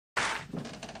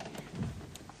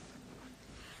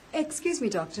Excuse me,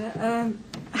 Doctor.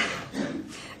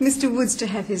 Mr. Woods to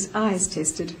have his eyes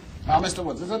tested. Oh, Mr.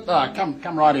 Woods, is it?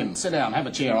 Come right in. Sit down. Have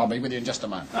a chair. I'll be with you in just a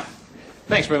moment.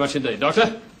 Thanks very much indeed,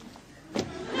 Doctor.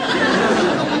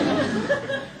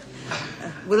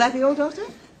 Will that be all, Doctor?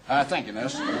 Thank you,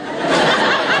 nurse.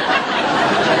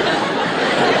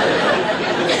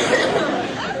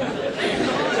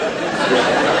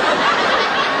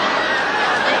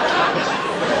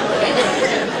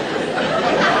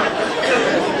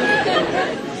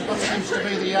 What seems to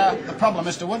be the problem,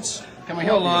 Mr. Woods? Can we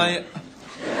help you?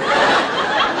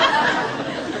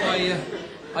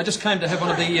 I just came to have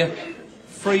one of the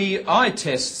free eye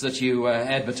tests that you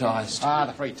advertised. Ah,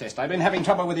 the free test. I've been having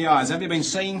trouble with the eyes. Have you been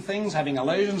seeing things, having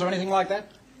illusions or anything like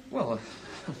that? Well,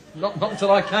 not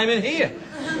until I came in here.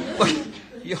 Look,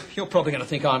 you're probably going to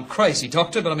think I'm crazy,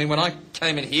 Doctor, but I mean, when I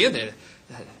came in here, the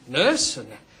nurse, and...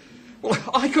 Well,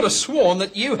 I could have sworn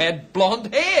that you had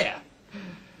blonde hair.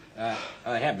 I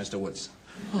have, Mr. Woods.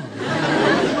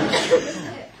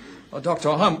 Oh, Doctor,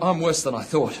 I'm worse than I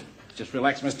thought. Just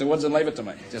relax, Mr. Woods, and leave it to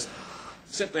me. Just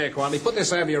sit there quietly. Put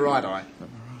this over your right eye,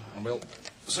 and we'll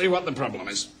see what the problem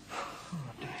is.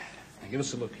 Now, give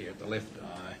us a look here at the left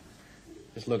eye.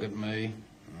 Just look at me.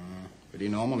 Pretty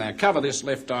normal. Now, cover this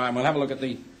left eye, and we'll have a look at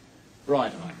the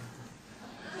right eye.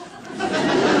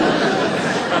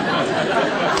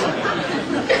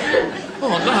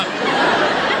 Oh, no.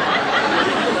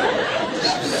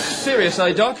 Serious,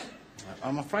 eh, Doc?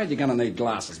 I'm afraid you're going to need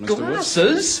glasses, Mr. Woods.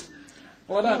 Glasses?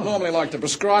 Well, I don't normally like to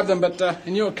prescribe them, but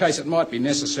in your case it might be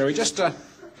necessary. Just have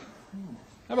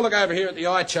a look over here at the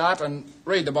eye chart and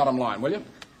read the bottom line, will you?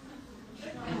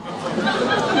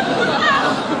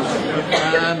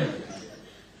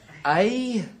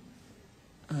 A...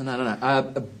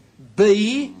 No.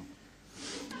 B...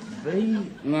 B...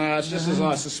 No, it's just as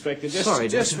I suspected. Sorry,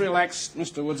 just relax,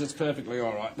 Mr. Woods. It's perfectly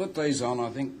all right. Put these on. I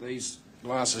think these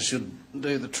glasses should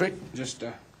do the trick. Just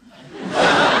try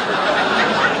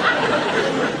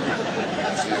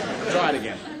it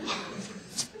again.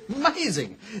 It's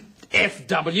amazing.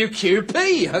 FWQP.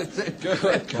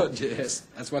 Good, yes.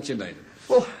 That's what you needed.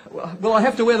 Well, will I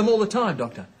have to wear them all the time,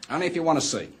 Doctor? Only if you want to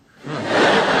see.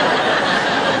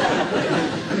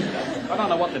 I don't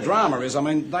know what the drama is. I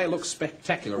mean, they look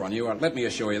spectacular on you. Let me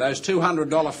assure you, those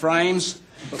 $200 frames...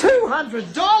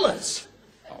 $200?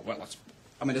 Oh, well,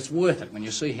 it's worth it when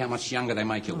you see how much younger they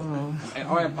make you look.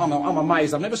 I'm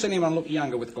amazed. I've never seen anyone look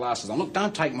younger with glasses on. Look,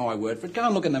 don't take my word for it. Go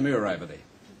and look in the mirror over there.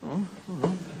 Oh, all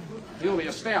right. You'll be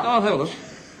astounded. I'll have a look.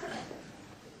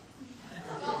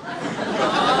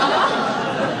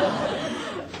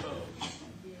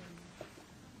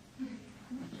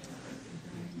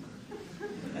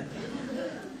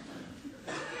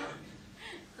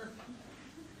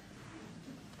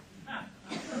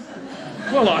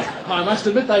 Well, I must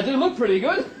admit they do look pretty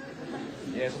good.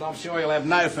 Yes, and I'm sure you'll have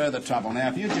no further trouble. Now,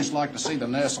 if you'd just like to see the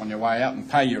nurse on your way out and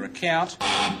pay your account,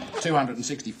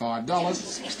 $265.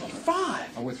 $65?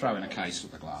 Oh, we'll throw in a case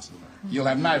with the glasses. You'll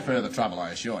have no further trouble, I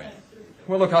assure you.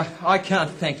 Well, look, I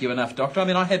can't thank you enough, Doctor. I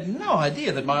mean, I had no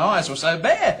idea that my eyes were so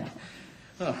bad.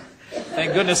 Oh,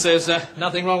 thank goodness there's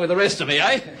nothing wrong with the rest of me,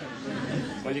 eh?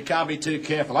 Well, you can't be too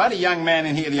careful. I had a young man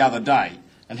in here the other day,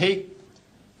 and he...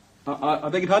 I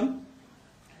beg your pardon?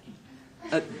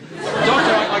 Doctor,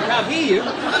 I can't hear you.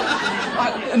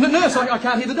 And the nurse, I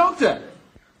can't hear the doctor.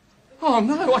 Oh,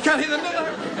 no, I can't hear the nurse.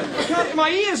 I can't hear my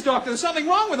ears, Doctor. There's something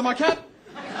wrong with them. I can't...